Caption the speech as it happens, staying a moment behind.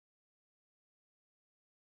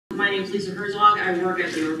My name is Lisa Herzog. I work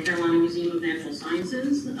at the North Carolina Museum of Natural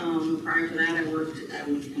Sciences. Prior to that, I was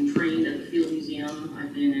trained at the Field Museum.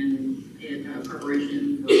 I've been in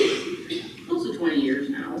preparation for close to 20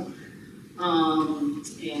 years now.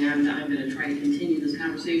 And I'm going to try to continue this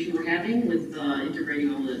conversation we're having with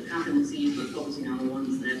integrating all the competencies, but focusing on the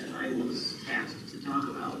ones that I was tasked to talk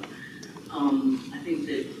about. I think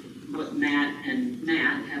that what Matt and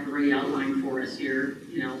Matt have already outlined for us here,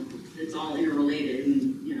 it's all interrelated,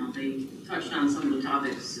 and they touched on some of the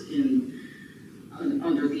topics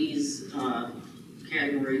under these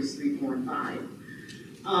categories 3, 4, and 5.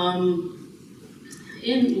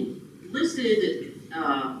 Listed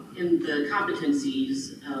in the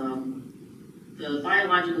competencies, the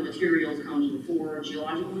biological materials comes before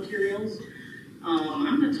geological materials.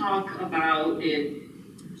 I'm going to talk about it.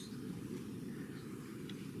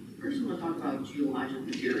 First, I'm going to talk about geological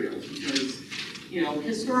materials because,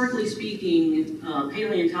 historically speaking,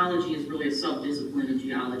 paleontology is really a sub-discipline of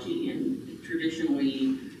geology, and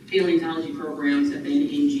traditionally, paleontology programs have been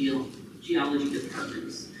in geology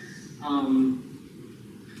departments.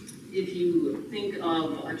 If you think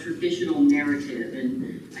of a traditional narrative,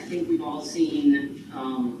 and I think we've all seen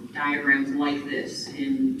diagrams like this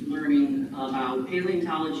in learning about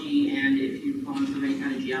paleontology, and if you've gone through any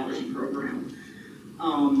kind of geology program,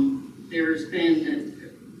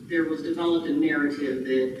 there was developed a narrative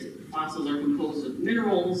that fossils are composed of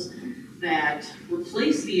minerals that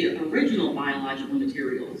replace the original biological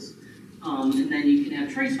materials. And then you can have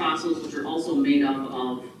trace fossils, which are also made up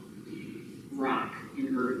of rock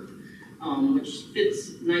and earth, which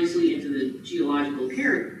fits nicely into the geological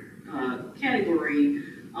category,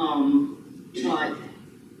 but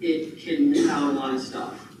it can miss out a lot of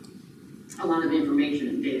stuff, a lot of information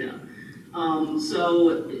and data.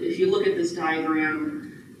 So if you look at this diagram,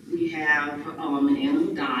 we have an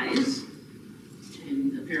animal dies,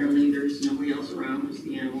 and apparently there's nobody else around, just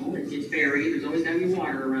the animal. It gets buried. There's always got to be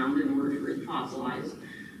water around in order for it to fossilize.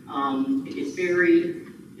 It gets buried,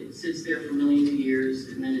 it sits there for millions of years,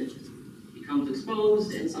 and then it becomes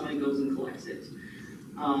exposed, and somebody goes and collects it.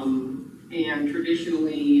 And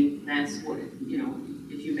traditionally, that's what,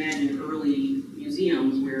 if you imagine early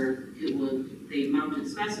museums where they mounted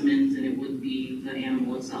specimens and it would be the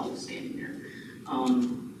animal itself standing there.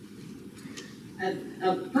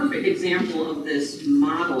 A perfect example of this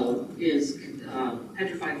model is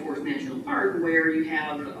Petrified Forest National Park, where you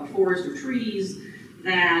have a forest of trees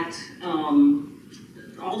that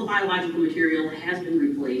all the biological material has been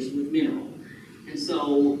replaced with mineral. And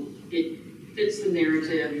so it fits the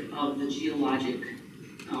narrative of the geologic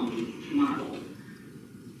model.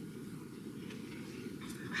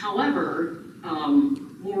 However,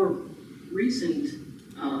 more recent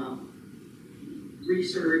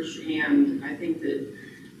research, and I think that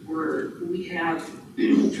we have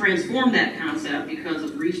transformed that concept because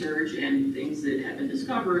of research and things that have been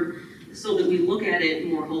discovered, so that we look at it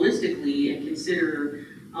more holistically and consider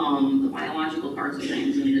the biological parts of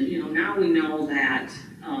things. And now we know that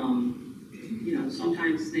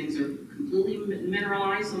sometimes things are completely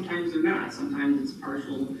mineralized, sometimes they're not. Sometimes it's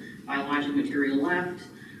partial biologic material left.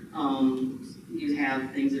 You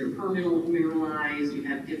have things that are permanently mineralized. You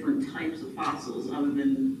have different types of fossils other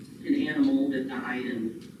than an animal that died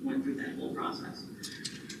and went through that whole process.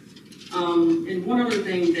 And one other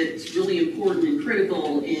thing that's really important and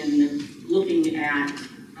critical in looking at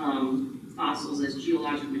fossils as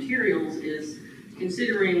geologic materials is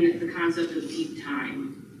considering the concept of deep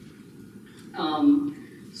time.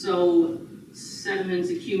 So sediments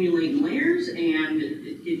accumulate in layers, and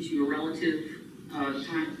it gives you a relative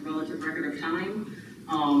record of time.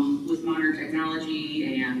 With modern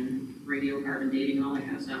technology and radiocarbon dating and all that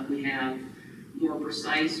kind of stuff, we have more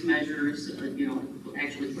precise measures,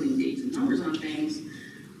 actually putting dates and numbers on things.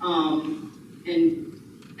 And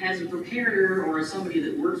as a preparator or as somebody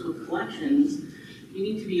that works with collections, you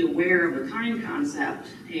need to be aware of the time concept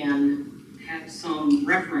and have some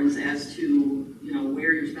reference as to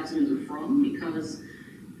where your specimens are from, because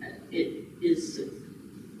it is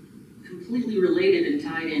completely related and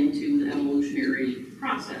tied into the evolutionary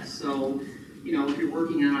process. So, if you're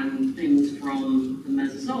working on things from the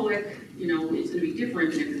Mesozoic, it's going to be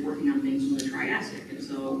different than if you're working on things from the Triassic. And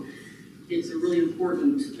so it's a really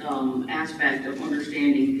important aspect of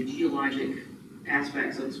understanding the geologic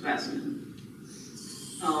aspects of the specimen.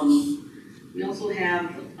 We also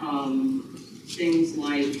have things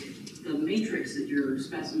like the matrix that your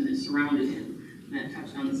specimen is surrounded in. Matt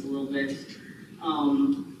touched on this a little bit.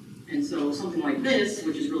 And so something like this,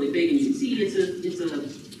 which is really big, and you can see it's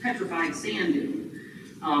a petrified sand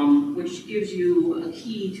dune, which gives you a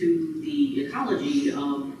key to the ecology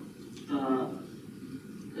of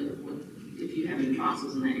the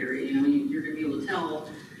fossils in that area. You know, you're going to be able to tell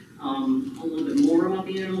a little bit more about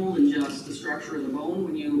the animal than just the structure of the bone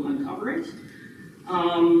when you uncover it,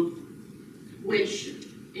 which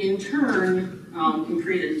in turn can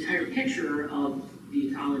create an entire picture of the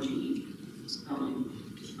ecology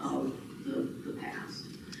of the past.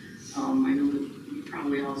 I know that you've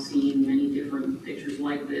probably all seen many different pictures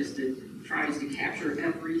like this that tries to capture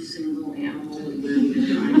every single animal that lives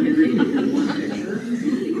in one picture,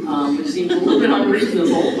 which seems a little bit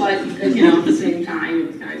unreasonable, but you know, at the same time,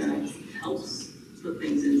 it kind of helps put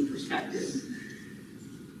things in perspective.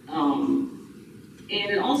 And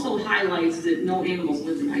it also highlights that no animals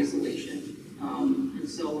live in isolation. And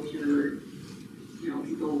so if you're, you know, if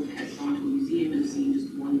you go head on to a museum and see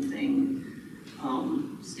just one thing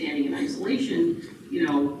standing in isolation, you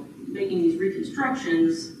know, making these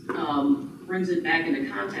reconstructions brings it back into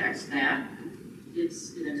context that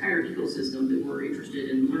it's an entire ecosystem that we're interested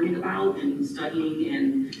in learning about and studying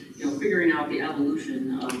and, you know, figuring out the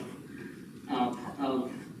evolution of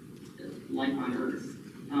life on Earth.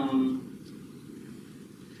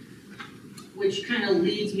 Which kind of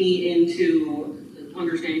leads me into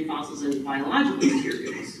understanding fossils as biological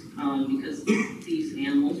materials, because these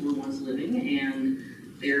animals were once living and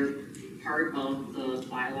they're part of the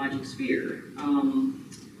biologic sphere.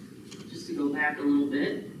 Just to go back a little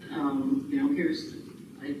bit, you know,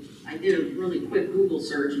 I did a really quick Google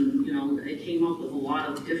search, and you know, it came up with a lot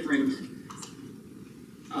of different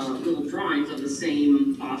little drawings of the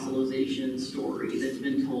same fossilization story that's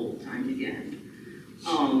been told time and again.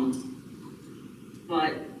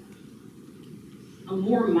 But a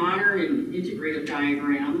more modern and integrative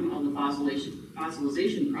diagram of the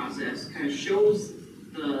fossilization process kind of shows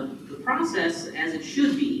the process as it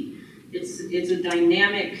should be. It's a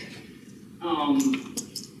dynamic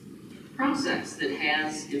process that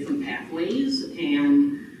has different pathways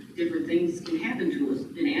and different things can happen to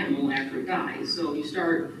an animal after it dies. So you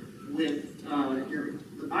start with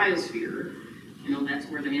the biosphere. You know, that's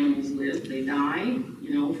where the animals live. They die,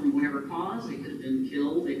 you know, from whatever cause. They could have been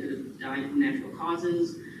killed. They could have died from natural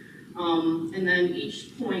causes. And then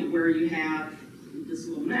each point where you have this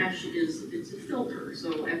little mesh it's a filter.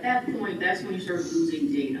 So at that point, that's when you start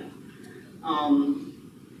losing data.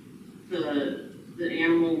 The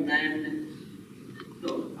animal then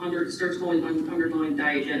starts undergoing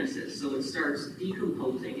diagenesis. So it starts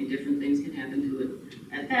decomposing, and different things can happen to it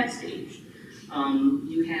at that stage.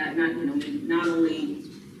 You have not only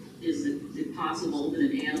is it possible that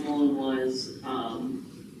an animal was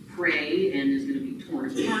prey and is going to be torn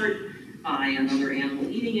apart by another animal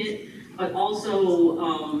eating it, but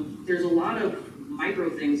also there's a lot of micro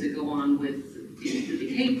things that go on with the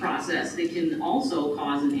decay process that can also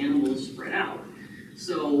cause an animal to spread out.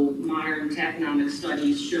 So modern taxonomic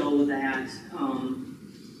studies show that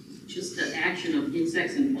just the action of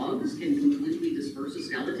insects and bugs can completely disperse a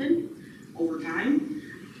skeleton over time.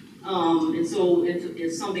 And so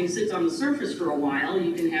if something sits on the surface for a while,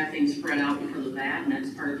 you can have things spread out because of that, and that's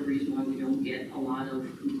part of the reason why we don't get a lot of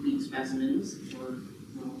complete specimens, or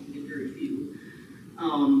well, we get very few.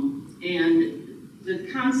 And the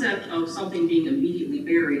concept of something being immediately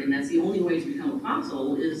buried, and that's the only way to become a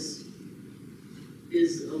fossil, is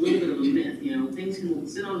a little bit of a myth. You know, things can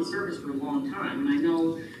sit on the surface for a long time, and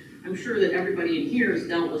I'm sure that everybody in here has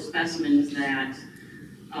dealt with specimens that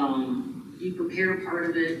you prepare part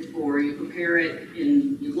of it, or you prepare it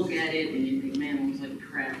and you look at it and you think, man, it looks like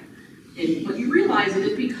crap. But you realize that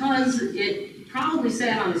it's because it probably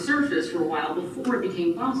sat on the surface for a while before it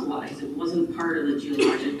became fossilized. It wasn't part of the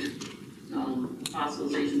geologic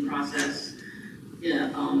fossilization process. Yeah,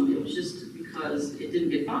 it was just because it didn't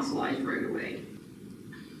get fossilized right away.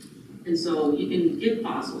 And so you can get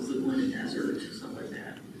fossils that were in the desert, stuff like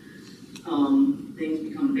that. Things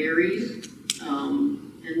become buried.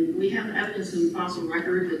 And we have evidence in the fossil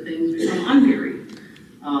record that things become unburied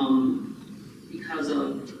because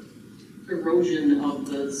of erosion of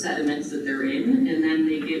the sediments that they're in, and then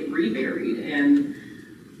they get reburied. And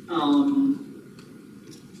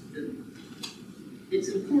it's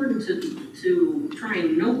important to try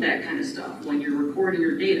and note that kind of stuff when you're recording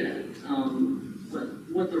your data,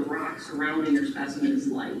 what the rock surrounding your specimen is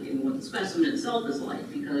like and what the specimen itself is like,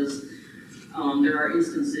 because there are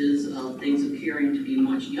instances of things appearing to be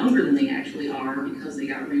much younger than they actually are because they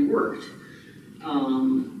got reworked.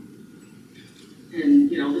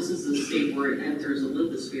 And, you know, this is the state where it enters the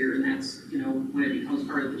lithosphere, and that's, you know, when it becomes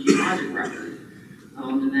part of the geologic record.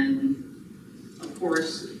 And then, of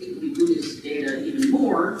course, we lose data even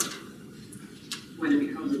more when it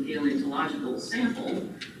becomes a paleontological sample,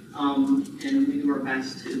 and we do our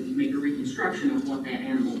best to make a reconstruction of what that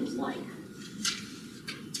animal was like.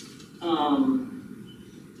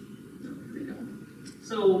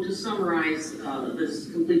 So to summarize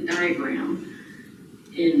this complete diagram,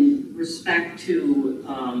 in respect to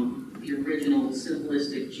the original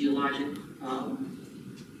simplistic geologic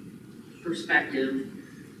perspective,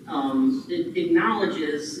 it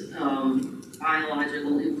acknowledges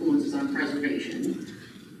biological influences on preservation.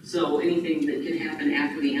 So anything that can happen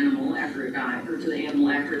after the animal, after it dies, or to the animal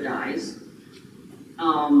after it dies.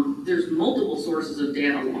 There's multiple sources of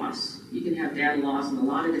data loss. You can have data loss in a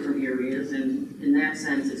lot of different areas, and in that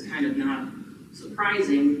sense, it's kind of not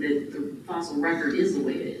surprising that the fossil record is the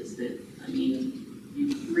way it is. That, I mean,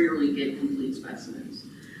 you rarely get complete specimens.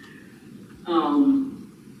 And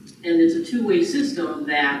it's a two-way system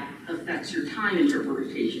that affects your time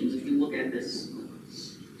interpretations. If you look at this,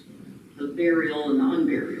 the burial and the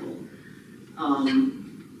unburial,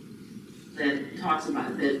 that talks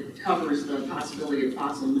about, that covers the possibility of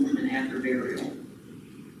fossil movement after burial.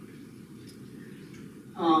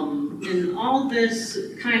 And all this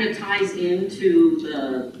kind of ties into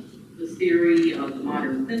the theory of the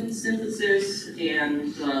modern synthesis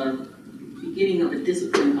and the beginning of a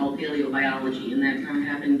discipline called paleobiology, and that kind of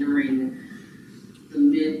happened during the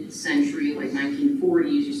mid-century, like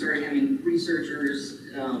 1940s. You started having researchers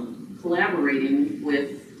collaborating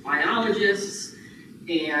with biologists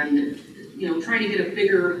and trying to get a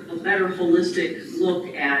better holistic look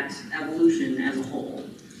at evolution as a whole.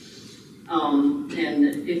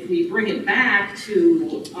 And if we bring it back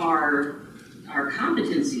to our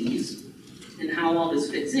competencies and how all this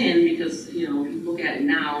fits in, because if you look at it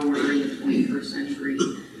now, we're in the 21st century,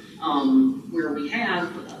 where we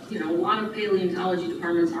have a lot of paleontology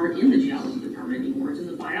departments aren't in the geology department anymore; it's in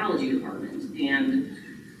the biology department, and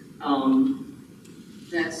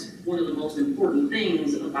that's one of the most important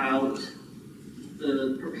things about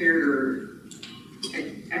the preparator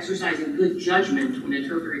exercising good judgment when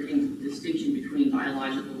interpreting the distinction between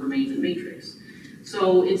biological remains and matrix.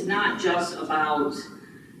 So it's not just about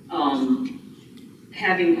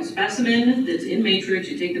having a specimen that's in matrix,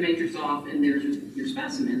 you take the matrix off and there's your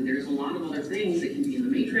specimen. There's a lot of other things that can be in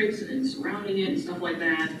the matrix and surrounding it and stuff like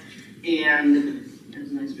that. And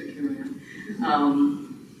there's a nice picture right now.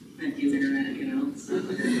 Thank you, Internet,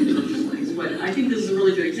 but I think this is a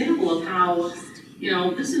really good example of how,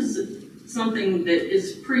 this is something that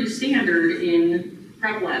is pretty standard in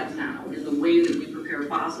prep labs now, in the way that we prepare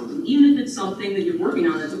fossils. And even if it's something that you're working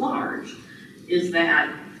on that's large, is that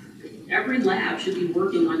every lab should be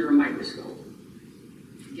working under a microscope.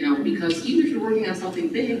 Because even if you're working on something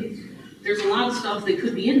big, there's a lot of stuff that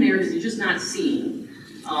could be in there that you're just not seeing.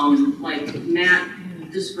 Like Matt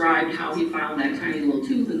described how he found that tiny little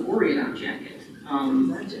tooth in the Orion jacket.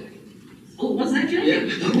 Oh, was that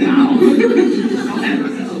jacket? Yeah.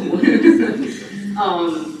 Oh,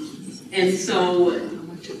 wow. And so,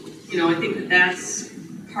 I think that that's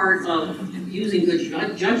part of using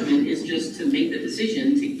good judgment, is just to make the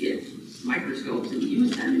decision to get microscopes and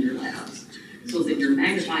use them in your labs, so that you're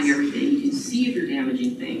magnifying everything. You can see if you're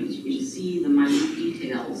damaging things. You can see the minute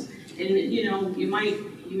details, and you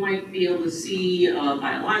might be able to see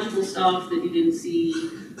biological stuff that you didn't see,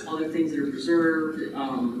 other things that are preserved.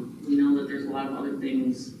 We know that there's a lot of other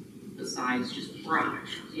things besides just rock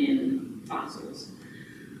in fossils.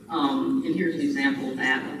 And here's an example of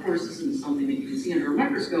that. Of course, this isn't something that you can see under a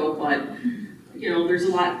microscope, but there's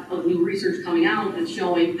a lot of new research coming out that's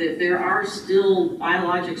showing that there are still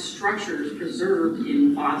biologic structures preserved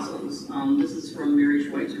in fossils. This is from Mary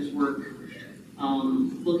Schweitzer's work,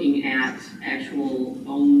 looking at actual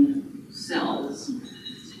bone cells.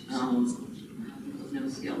 Doesn't have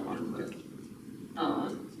a scale on, but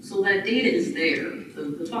so that data is there.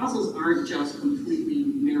 The fossils aren't just completely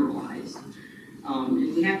mineralized,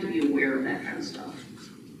 and we have to be aware of that kind of stuff.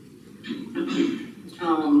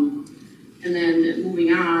 And then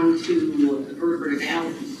moving on to vertebrate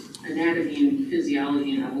anatomy and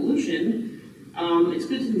physiology and evolution, it's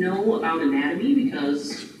good to know about anatomy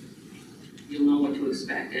because you'll know what to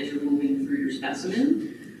expect as you're moving through your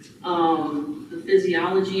specimen. The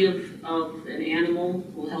physiology of an animal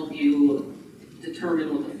will help you determine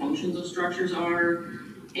what the functions of structures are.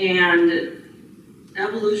 And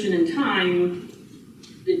evolution in time,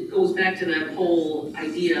 it goes back to that whole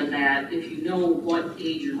idea that if you know what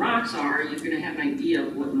age your rocks are, you're going to have an idea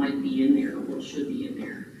of what might be in there, what should be in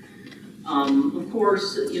there. Of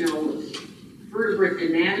course, vertebrate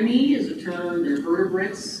anatomy is a term, and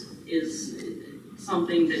vertebrates is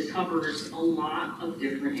something that covers a lot of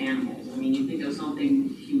different animals. I mean, you think of something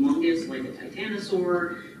humongous like a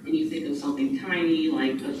titanosaur, and you think of something tiny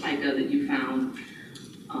like the pica that you found,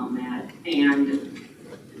 Matt. And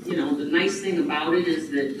the nice thing about it is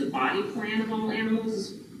that the body plan of all animals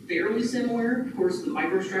is fairly similar. Of course, the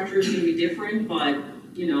microstructure is going to be different, but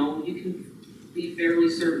you know, you can be fairly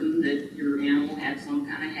certain that your animal had some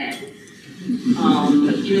kind of head.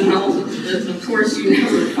 Even though, of course, you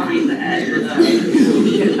never find the head, or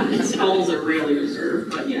the skulls are rarely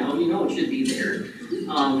observed, but you know it should be there.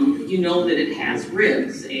 You know that it has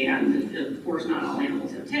ribs, and of course not all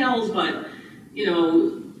animals have tails, but you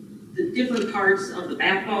know, the different parts of the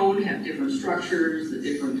backbone have different structures, the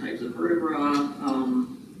different types of vertebra,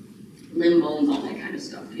 limb bones, all that kind of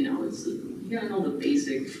stuff. You know, you gotta know the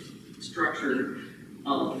basic structure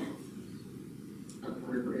of a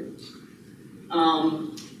vertebrate.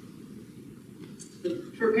 The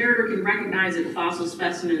preparator can recognize that fossil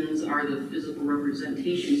specimens are the physical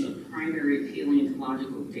representations of primary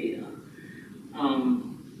paleontological data.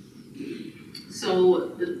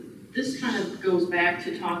 This kind of goes back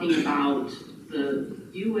to talking about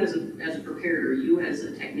you as a preparator, you as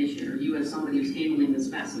a technician, or you as somebody who's handling the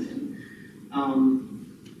specimen.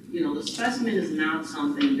 You know, the specimen is not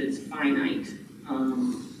something that's finite.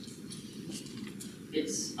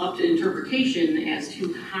 It's up to interpretation as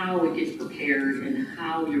to how it gets prepared and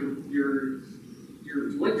how what you're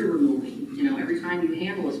removing. You know, every time you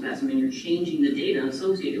handle a specimen, you're changing the data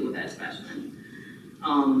associated with that specimen.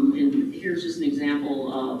 And here's just an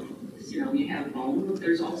example of, you know, you have bone, but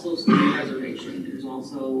there's also skin preservation. There's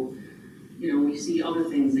also, you know, we see other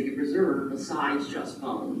things that get preserved besides just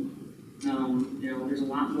bone. You know, there's a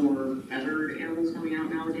lot more feathered animals coming out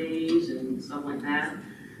nowadays and stuff like that.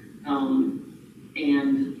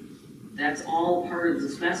 And that's all part of the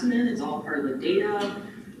specimen, it's all part of the data,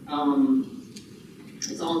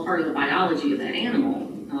 it's all part of the biology of that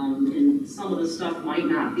animal. And some of the stuff might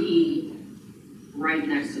not be right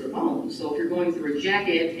next to the bone. So if you're going through a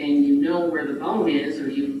jacket and you know where the bone is, or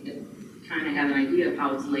you kind of have an idea of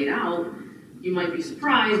how it's laid out, you might be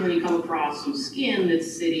surprised when you come across some skin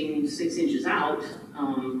that's sitting 6 inches out,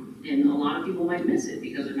 and a lot of people might miss it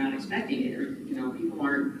because they're not expecting it, or you know, people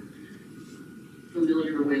aren't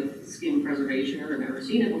familiar with skin preservation or have never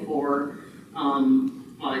seen it before,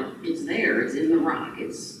 but it's there, it's in the rock,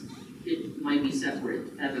 it might be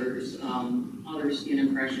separate, feathers, other skin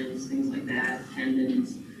impressions, things like that,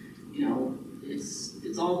 tendons, you know,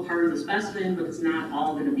 it's all part of the specimen, but it's not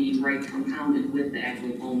all going to be right compounded with the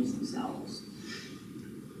actual bones themselves.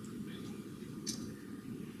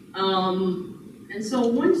 And so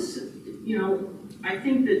once, you know, I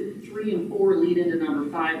think that 3 and 4 lead into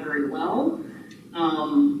number 5 very well,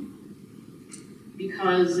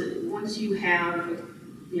 because once you have,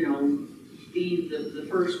 you know, the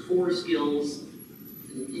first 4 skills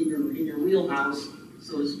in your wheelhouse,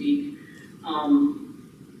 so to speak,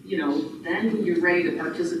 you know, then you're ready to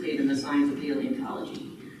participate in the science of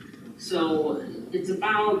paleontology. So it's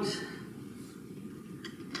about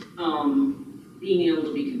being able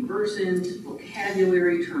to be conversant,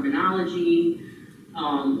 vocabulary, terminology,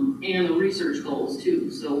 and the research goals too.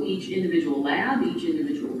 So each individual lab, each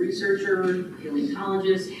individual researcher,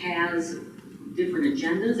 paleontologist has different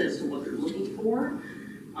agendas as to what they're looking for.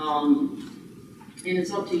 And it's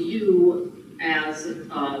up to you as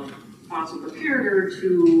a fossil preparator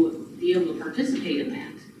to be able to participate in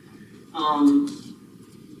that.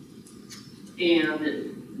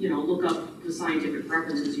 And, you know, look up the scientific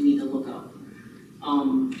references you need to look up.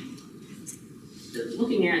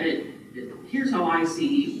 Looking at it, here's how I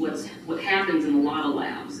see what happens in a lot of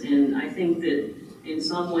labs, and I think that in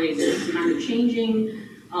some ways it's kind of changing,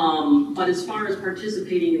 but as far as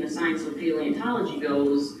participating in the science of paleontology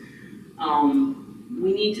goes,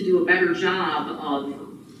 we need to do a better job of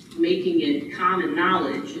making it common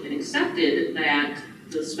knowledge and accepted that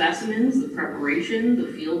the specimens, the preparation, the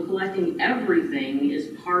field collecting, everything is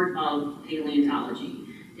part of paleontology.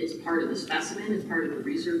 It's part of the specimen, it's part of the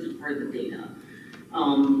research, it's part of the data.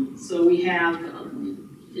 So we have,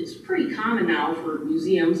 it's pretty common now for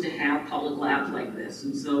museums to have public labs like this.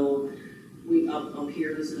 And so we, up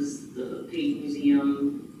here, this is the Page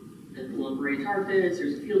Museum at the La Brea Tar Pits,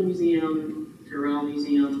 there's a field museum, Terrell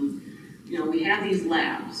Museum. You know, we have these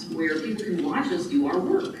labs where people can watch us do our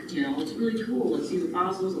work. You know, it's really cool. Let's see the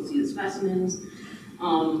fossils, let's see the specimens.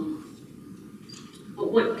 But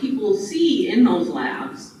what people see in those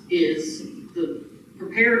labs is the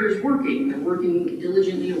preparators working. They're working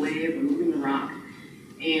diligently away, removing the rock.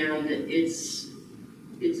 And it's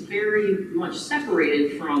very much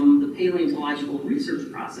separated from the paleontological research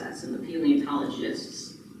process and the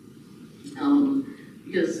paleontologists.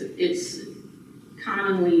 Because it's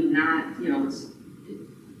commonly not, you know,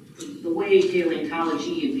 the way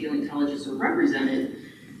paleontology and paleontologists are represented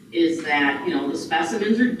is that, you know, the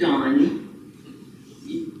specimens are done.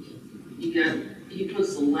 He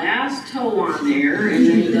puts the last toe on there, and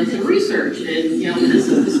then he does the research. And, you know, this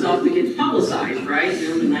is the stuff that gets publicized, right? You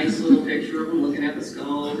know, the nice little picture of him looking at the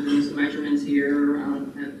skull, doing some measurements here.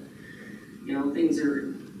 You know, things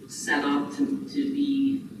are set up to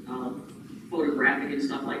be photographic and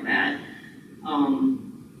stuff like that.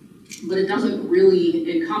 But it doesn't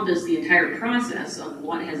really encompass the entire process of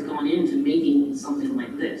what has gone into making something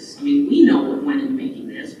like this. I mean, we know what went into making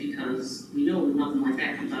this because we know that nothing like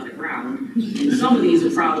that comes out of the ground. And some of these are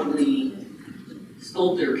probably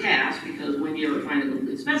sculpted or cast, because when you ever find a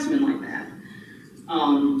complete specimen like that.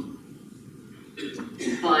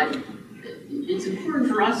 But it's important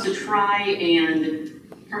for us to try and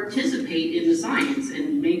participate in the science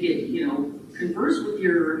and make it, you know, converse with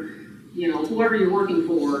your, you know, whoever you're working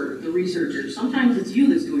for, the researchers. Sometimes it's you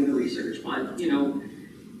that's doing the research, but, you know,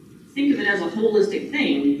 think of it as a holistic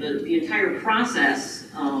thing. The entire process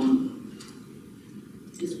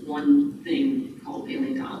is one thing called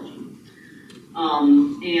paleontology.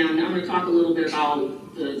 And I'm going to talk a little bit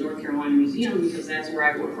about the North Carolina Museum because that's where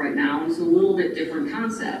I work right now. It's a little bit different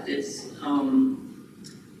concept. It's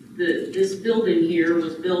this building here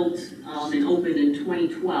was built and opened in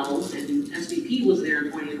 2012, and SVP was there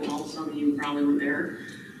in 2012. Some of you probably were there.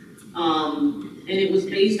 And it was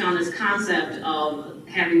based on this concept of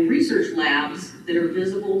having research labs that are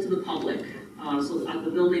visible to the public. So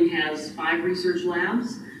the building has 5 research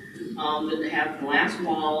labs that have glass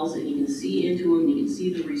walls, and you can see into them, you can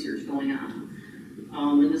see the research going on.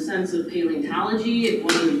 In the sense of paleontology, it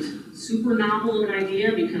wasn't super novel of an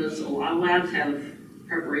idea because a lot of labs have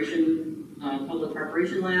public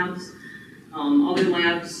preparation labs. Other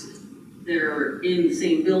labs that are in the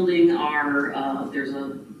same building are, there's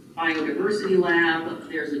a biodiversity lab,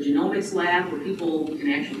 there's a genomics lab where people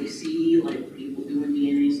can actually see, like people doing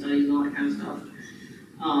DNA studies and all that kind of stuff.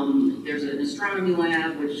 There's an astronomy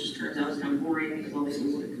lab, which turns out is kind of boring because all they do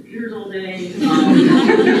is look at computers all day. And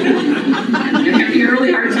they're having a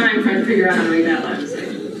really hard time trying to figure out how to make that lab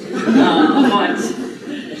safe. But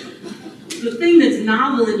the thing that's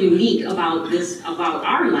novel and unique about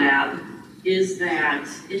our lab is that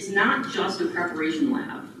it's not just a preparation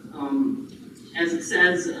lab. As it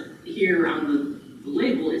says here on the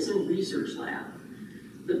label, it's a research lab.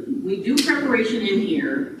 We do preparation in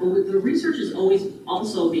here, but the research is always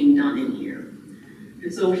also being done in here.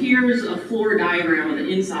 And so here's a floor diagram of the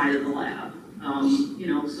inside of the lab. You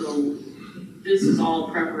know, so this is all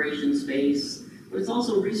preparation space, but it's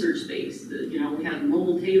also research space. You know, we have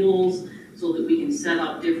mobile tables so that we can set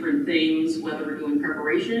up different things, whether we're doing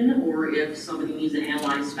preparation or if somebody needs to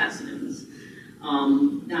analyze specimens.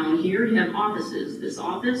 Down here you have offices. This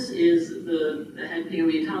office is the head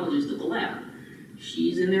paleontologist of the lab.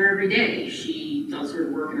 She's in there every day. She does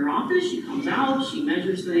her work in her office, she comes out, she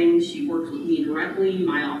measures things, she works with me directly.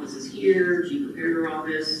 My office is here, she prepared her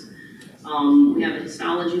office. We have a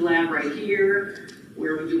histology lab right here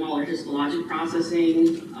where we do all our histologic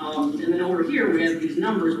processing. And then over here we have these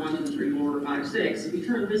numbers, 1, 2, 3, 4, 5, 6. We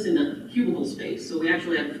turn this into cubicle space, so we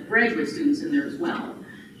actually have graduate students in there as well,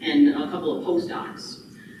 and a couple of postdocs.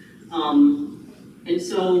 And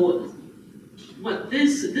so what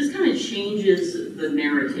this kind of changes the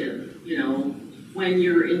narrative, you know, when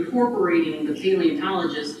you're incorporating the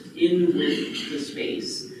paleontologist in with the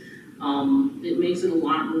space. It makes it a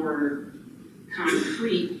lot more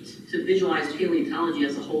concrete to visualize paleontology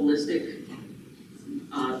as a holistic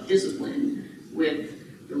discipline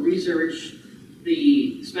with the research,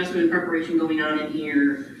 the specimen preparation going on in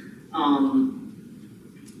here,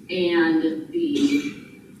 and the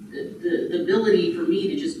ability for me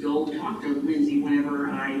to just go talk to Lindsay whenever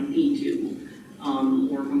I need to,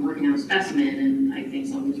 or if I'm working on a specimen and I think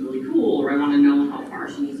something's really cool, or I want to know how far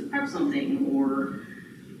she needs to prep something, or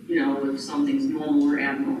you know, if something's normal or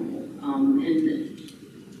abnormal.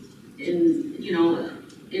 And you know,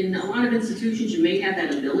 in a lot of institutions, you may have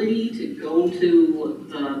that ability to go to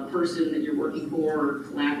the person that you're working for or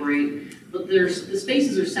collaborate, but the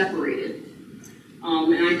spaces are separated.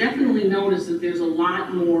 And I definitely noticed that there's a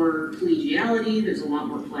lot more collegiality, there's a lot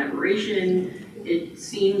more collaboration. It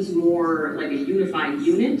seems more like a unified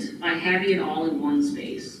unit by having it all in one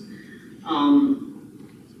space.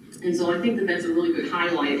 And so I think that that's a really good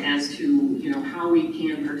highlight as to, you know, how we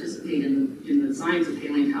can participate in the science of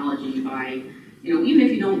paleontology by, you know, even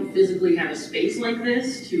if you don't physically have a space like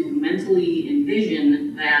this, to mentally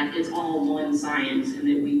envision that it's all one science and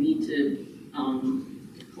that we need to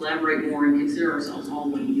collaborate more and consider ourselves all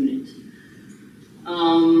one unit.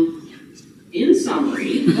 In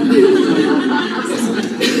summary,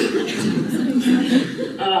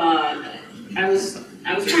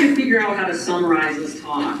 I was trying to figure out how to summarize this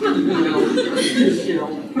talk, you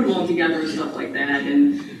know, put them all together and stuff like that.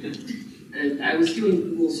 And I was doing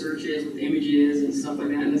Google searches with images and stuff like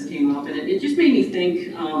that, and this came up, and it just made me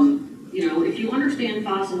think, you know, if you understand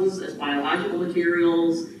fossils as biological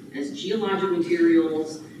materials, as geological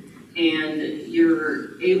materials, and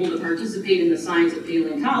you're able to participate in the science of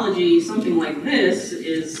paleontology, something like this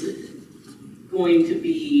is going to be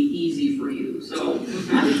easy for you. So I'm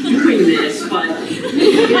not doing this, but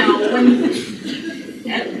you know,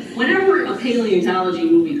 whenever a paleontology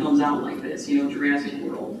movie comes out like this, you know, Jurassic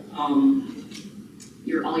World,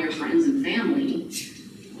 all your friends and family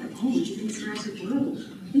are like, oh, what do you think of Jurassic World?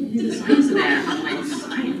 What do you think of the science of that? I'm like,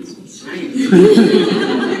 science.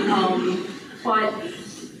 But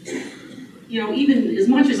you know, even as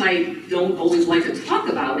much as I don't always like to talk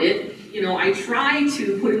about it, you know, I try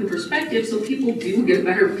to put it in perspective so people do get a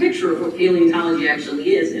better picture of what paleontology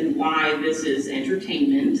actually is and why this is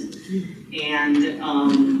entertainment and,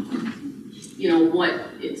 you know, what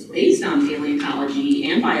it's based on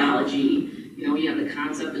paleontology and biology. You know, you have the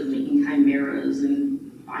concept of making chimeras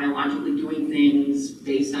and biologically doing things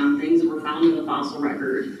based on things that were found in the fossil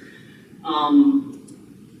record.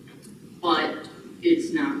 But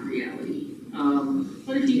it's not reality.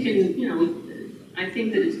 But if you can, you know, I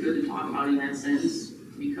think that it's good to talk about in that sense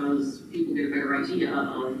because people get a better idea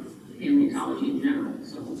of paleontology in general.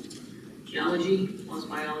 So geology plus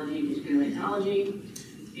biology equals paleontology,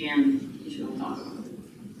 and we should all talk about it.